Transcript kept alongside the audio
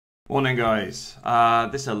Morning guys,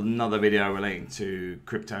 this is another video relating to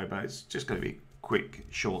crypto, but it's just going to be quick,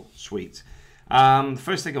 short, sweet. The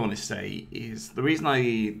first thing I want to say is the reason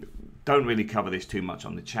I don't really cover this too much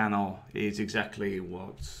on the channel is exactly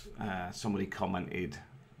what somebody commented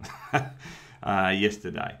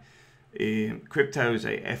yesterday. Crypto is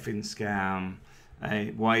a effing scam.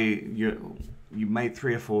 Why you made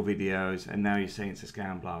 3 or 4 videos and now you're saying it's a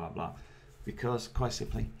scam, blah blah blah. Because quite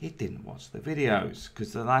simply, he didn't watch the videos.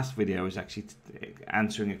 Because the last video was actually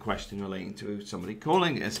answering a question relating to somebody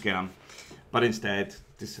calling it a scam, but instead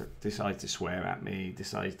decided to swear at me,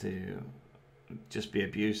 decided to just be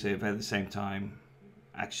abusive. At the same time,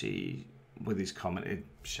 actually, with his comment, it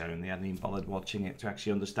showing he hadn't even bothered watching it to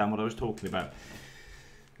actually understand what I was talking about.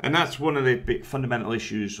 And that's one of the big fundamental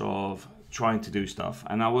issues of trying to do stuff.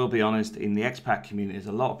 And I will be honest, in the expat communities,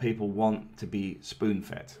 a lot of people want to be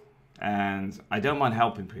spoon-fed. And I don't mind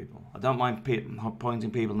helping people. I don't mind pointing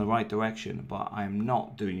people in the right direction, but I'm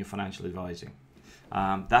not doing your financial advising.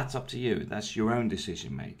 That's up to you. That's your own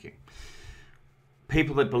decision making.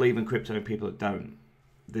 People that believe in crypto and people that don't.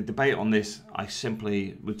 The debate on this, I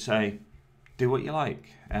simply would say, do what you like.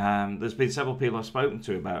 There's been several people I've spoken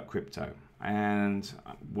to about crypto. And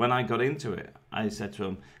when I got into it, I said to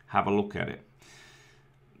them, have a look at it.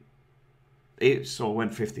 It sort of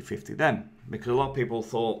went 50-50 then. Because a lot of people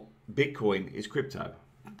thought, Bitcoin is crypto.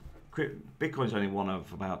 Bitcoin's only one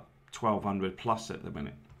of about 1,200 plus at the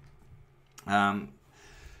minute.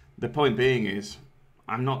 The point being is,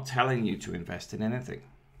 I'm not telling you to invest in anything.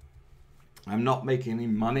 I'm not making any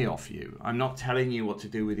money off you. I'm not telling you what to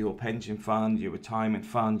do with your pension fund, your retirement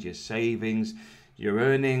fund, your savings, your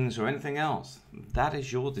earnings, or anything else. That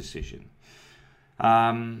is your decision.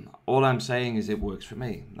 All I'm saying is it works for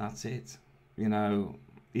me. That's it. You know,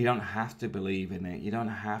 you don't have to believe in it. You don't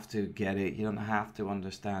have to get it. You don't have to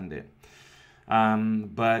understand it.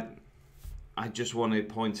 But I just want to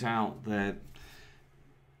point out that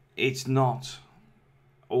it's not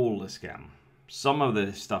all a scam. Some of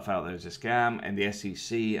the stuff out there is a scam, and the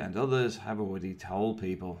SEC and others have already told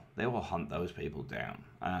people they will hunt those people down.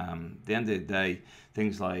 At the end of the day,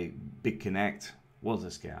 things like BitConnect was a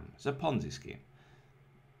scam. It's a Ponzi scheme.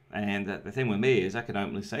 And the thing with me is I can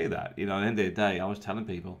openly say that. You know, at the end of the day, I was telling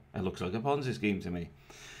people, it looks like a Ponzi scheme to me.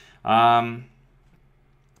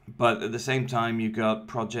 But at the same time, you've got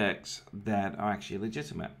projects that are actually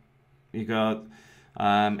legitimate. You got,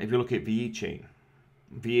 if you look at VeChain,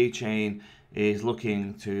 VeChain is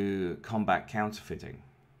looking to combat counterfeiting.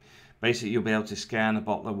 Basically, you'll be able to scan a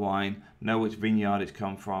bottle of wine, know which vineyard it's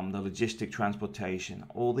come from, the logistic transportation,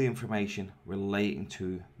 all the information relating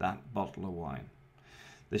to that bottle of wine.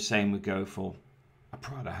 The same would go for a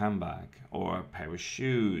Prada handbag or a pair of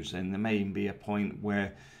shoes, and there may even be a point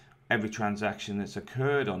where every transaction that's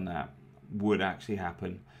occurred on that would actually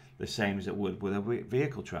happen the same as it would with a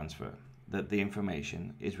vehicle transfer, that the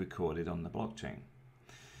information is recorded on the blockchain.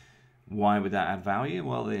 Why would that add value?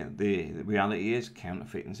 Well, the reality is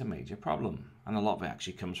counterfeiting is a major problem, and a lot of it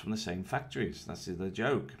actually comes from the same factories. That's the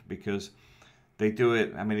joke, because they do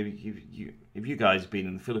it. I mean, if you guys have been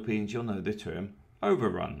in the Philippines, you'll know the term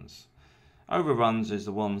overruns. Overruns is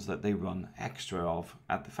the ones that they run extra of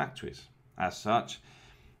at the factories. As such,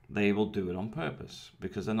 they will do it on purpose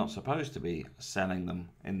because they're not supposed to be selling them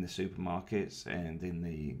in the supermarkets and in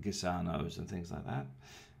the Gisanos and things like that,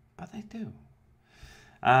 but they do.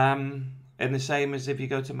 And the same as if you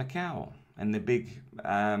go to Macau and the big,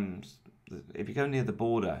 if you go near the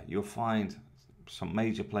border, you'll find some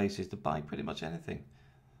major places to buy pretty much anything.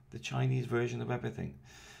 The Chinese version of everything.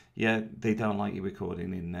 Yeah, they don't like you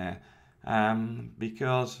recording in there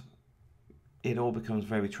because it all becomes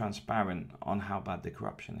very transparent on how bad the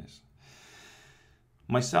corruption is.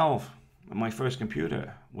 Myself, my first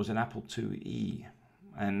computer was an Apple IIe.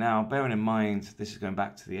 And now, bearing in mind, this is going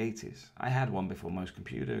back to the 80s. I had one before most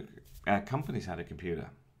computer companies had a computer.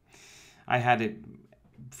 I had it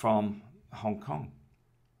from Hong Kong.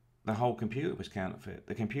 The whole computer was counterfeit.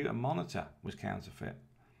 The computer monitor was counterfeit.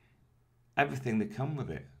 Everything that come with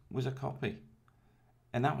it was a copy,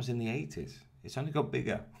 and that was in the 80s. It's only got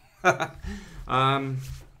bigger. The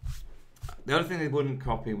only thing they wouldn't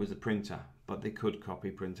copy was the printer, but they could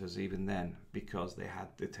copy printers even then because they had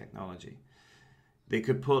the technology. They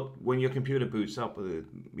could put, when your computer boots up with it,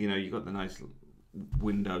 you know, you got the nice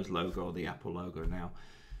Windows logo or the Apple logo now,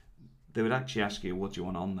 they would actually ask you what do you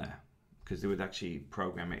want on there, because they would actually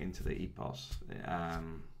program it into the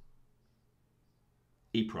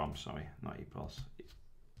EEPROM, sorry, not EPOS,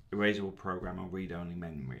 erasable program or read-only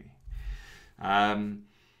memory.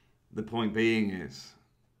 The point being is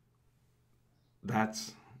that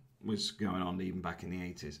was going on even back in the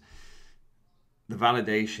 80s. the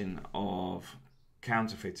validation of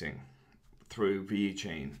counterfeiting through VE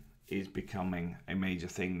chain is becoming a major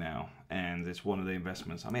thing now, and it's one of the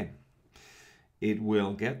investments I'm in. It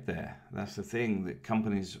will get there. That's the thing, that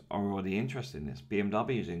companies are already interested in this.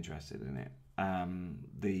 BMW is interested in it.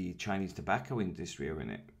 The Chinese tobacco industry are in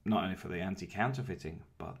it, not only for the anti-counterfeiting,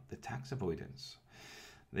 but the tax avoidance,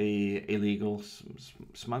 the illegal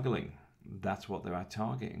smuggling. That's what they're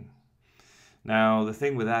targeting. Now, the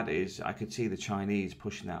thing with that is I could see the Chinese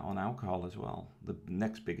pushing that on alcohol as well, the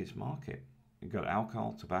next biggest market. You've got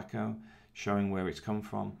alcohol, tobacco, showing where it's come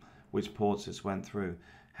from, which ports it's went through,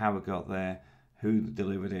 how it got there, who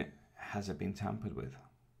delivered it, has it been tampered with?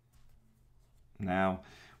 Now,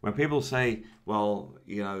 when people say, well,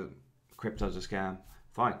 you know, crypto's a scam,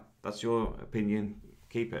 fine, that's your opinion,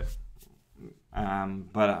 keep it.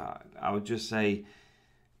 But I would just say,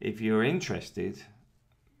 if you're interested,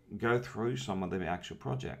 go through some of the actual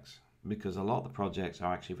projects, because a lot of the projects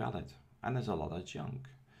are actually valid, and there's a lot of junk.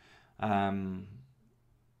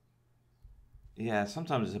 Yeah,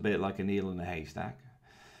 sometimes it's a bit like a needle in a haystack,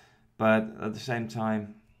 but at the same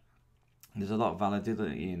time, there's a lot of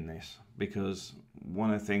validity in this, because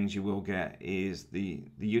one of the things you will get is the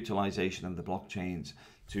utilization of the blockchains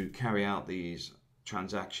to carry out these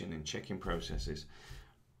transaction and checking processes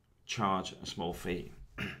charge a small fee.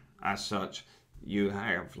 As such, you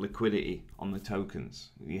have liquidity on the tokens,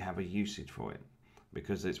 you have a usage for it,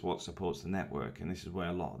 because it's what supports the network, and this is where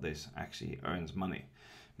a lot of this actually earns money,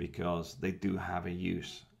 because they do have a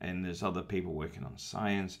use. And there's other people working on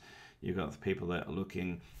science. You've got the people that are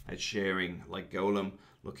looking at sharing, like Golem,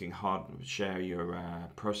 looking hard share your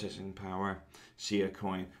processing power. Sia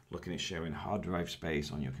Coin looking at sharing hard drive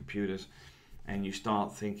space on your computers, and you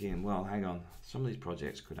start thinking, well, hang on, some of these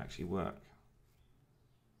projects could actually work.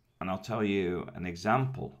 And I'll tell you an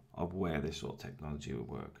example of where this sort of technology would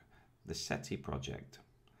work. The SETI project.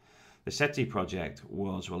 The SETI project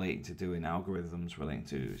was relating to doing algorithms relating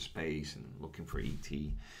to space and looking for ET,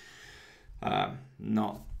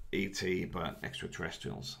 not ET, but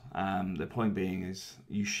extraterrestrials. The point being is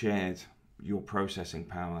you shared your processing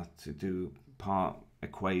power to do part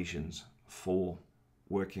equations for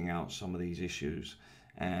working out some of these issues,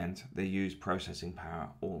 and they use processing power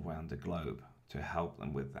all around the globe to help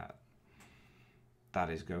them with that. That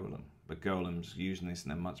is Golem. But Golem's using this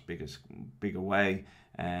in a much bigger way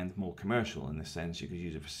and more commercial, in the sense you could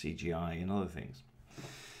use it for CGI and other things.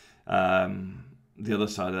 The other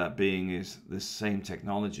side of that being is the same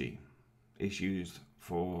technology is used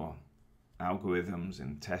for algorithms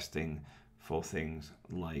and testing for things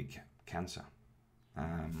like cancer.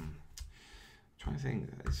 Trying to think,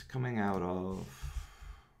 it's coming out of,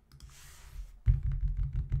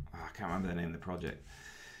 I can't remember the name of the project.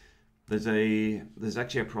 There's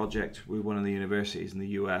actually a project with one of the universities in the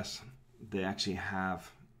US. They actually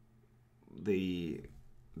have they've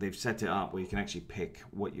set it up where you can actually pick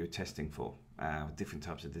what you're testing for, different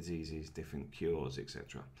types of diseases, different cures,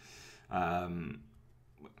 etc. And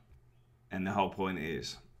the whole point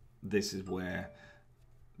is, this is where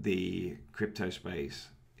the crypto space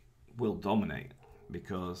will dominate,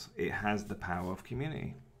 because it has the power of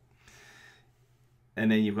community. And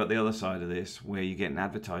then you've got the other side of this, where you're getting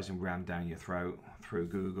advertising rammed down your throat through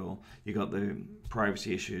Google. You've got the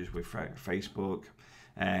privacy issues with Facebook,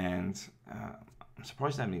 and I'm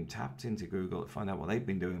surprised they haven't even tapped into Google to find out what they've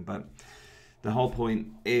been doing. But the whole point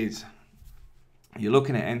is, you're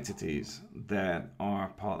looking at entities that are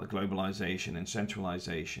part of the globalization and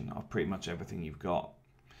centralization of pretty much everything you've got.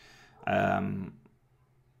 The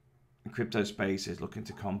crypto space is looking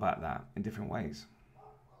to combat that in different ways.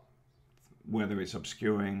 Whether it's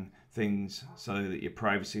obscuring things so that your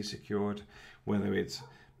privacy is secured, whether it's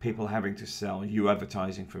people having to sell you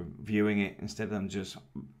advertising for viewing it, instead of them just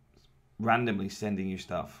randomly sending you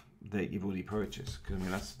stuff that you've already purchased. Because I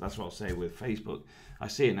mean, that's what I'll say with Facebook. I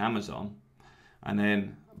see it in Amazon, and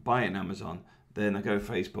then buy it in Amazon, then I go to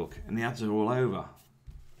Facebook, and the ads are all over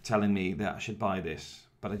telling me that I should buy this,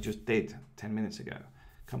 but I just did 10 minutes ago.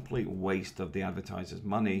 Complete waste of the advertiser's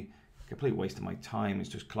money, complete waste of my time. It's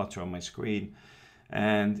just clutter on my screen,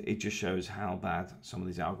 and it just shows how bad some of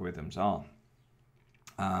these algorithms are.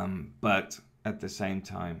 But at the same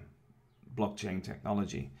time, blockchain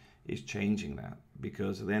technology is changing that,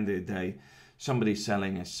 because at the end of the day, somebody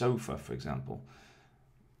selling a sofa, for example,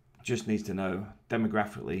 just needs to know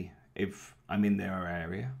demographically if I'm in their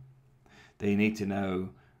area. They need to know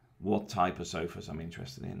what type of sofas I'm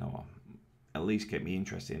interested in, or at least get me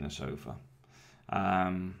interested in a sofa.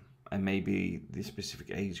 And maybe the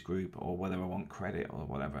specific age group, or whether I want credit or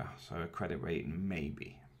whatever. So a credit rating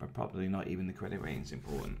maybe, but probably not even the credit rating is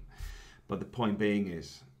important. But the point being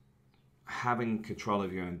is, having control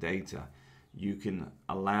of your own data, you can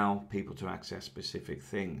allow people to access specific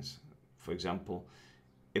things. For example,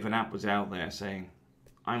 if an app was out there saying,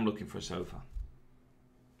 I'm looking for a sofa,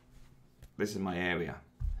 this is my area,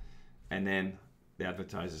 and then the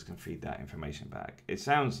advertisers can feed that information back. It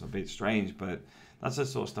sounds a bit strange, but that's the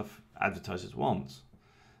sort of stuff advertisers want.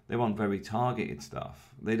 They want very targeted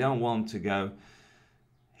stuff. They don't want to go,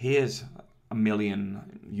 here's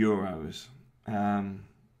 €1,000,000.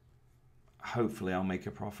 Hopefully I'll make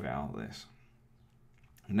a profit out of this.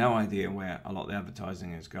 No idea where a lot of the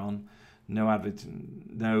advertising has gone. No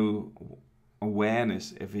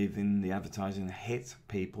awareness if even the advertising hit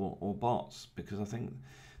people or bots, because I think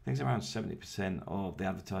around 70% of the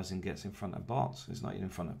advertising gets in front of bots. It's not even in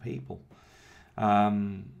front of people.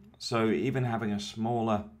 So even having a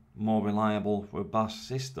smaller, more reliable, robust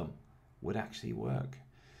system would actually work.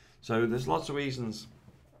 So there's lots of reasons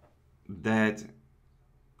that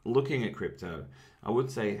looking at crypto, I would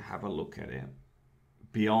say have a look at it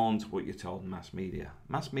beyond what you're told in mass media.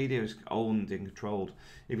 Mass media is owned and controlled.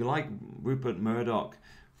 If you like Rupert Murdoch,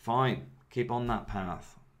 fine, keep on that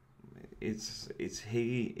path.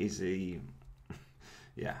 He is a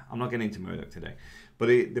yeah, I'm not getting into Murdoch today, but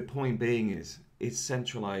the point being is it's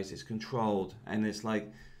centralized, it's controlled, and it's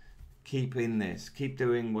like, keep in this, keep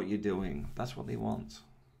doing what you're doing. That's what they want.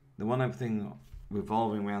 They want everything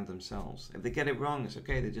revolving around themselves. If they get it wrong, it's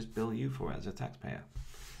okay, they just bill you for it as a taxpayer.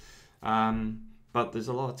 But there's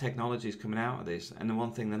a lot of technologies coming out of this, and the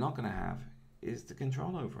one thing they're not going to have is the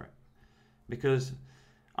control over it. Because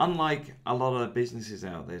unlike a lot of businesses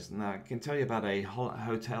out there, and I can tell you about a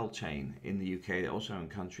hotel chain in the UK that also own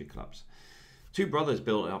country clubs. Two brothers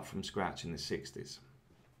built it up from scratch in the 60s.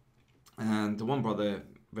 And the one brother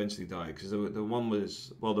eventually died because the one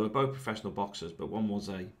was, well, they were both professional boxers, but one was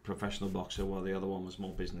a professional boxer while the other one was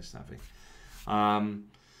more business savvy.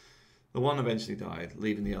 The one eventually died,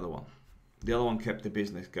 leaving the other one. The other one kept the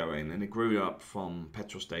business going, and it grew up from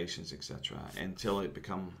petrol stations, etc., until it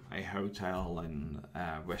became a hotel and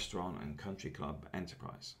restaurant and country club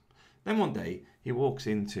enterprise. Then one day, he walks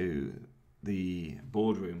into the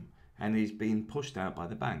boardroom, and he's being pushed out by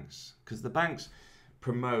the banks, because the banks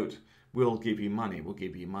promote, we'll give you money, we'll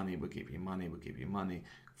give you money, we'll give you money, we'll give you money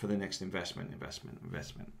for the next investment.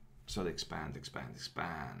 So they expand.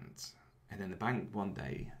 And then the bank one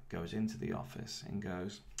day goes into the office and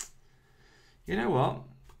goes, you know what,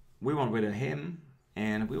 we want rid of him,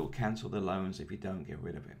 and we will cancel the loans if you don't get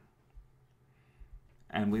rid of him.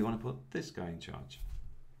 And we want to put this guy in charge.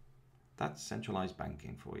 That's centralized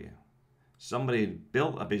banking for you. Somebody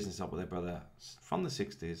built a business up with their brother from the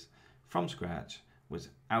 60s, from scratch, was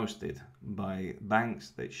ousted by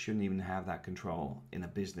banks that shouldn't even have that control in a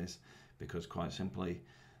business, because quite simply,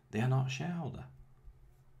 they are not a shareholder.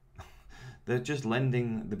 They're just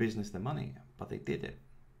lending the business the money, but they did it.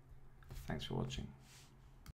 Thanks for watching.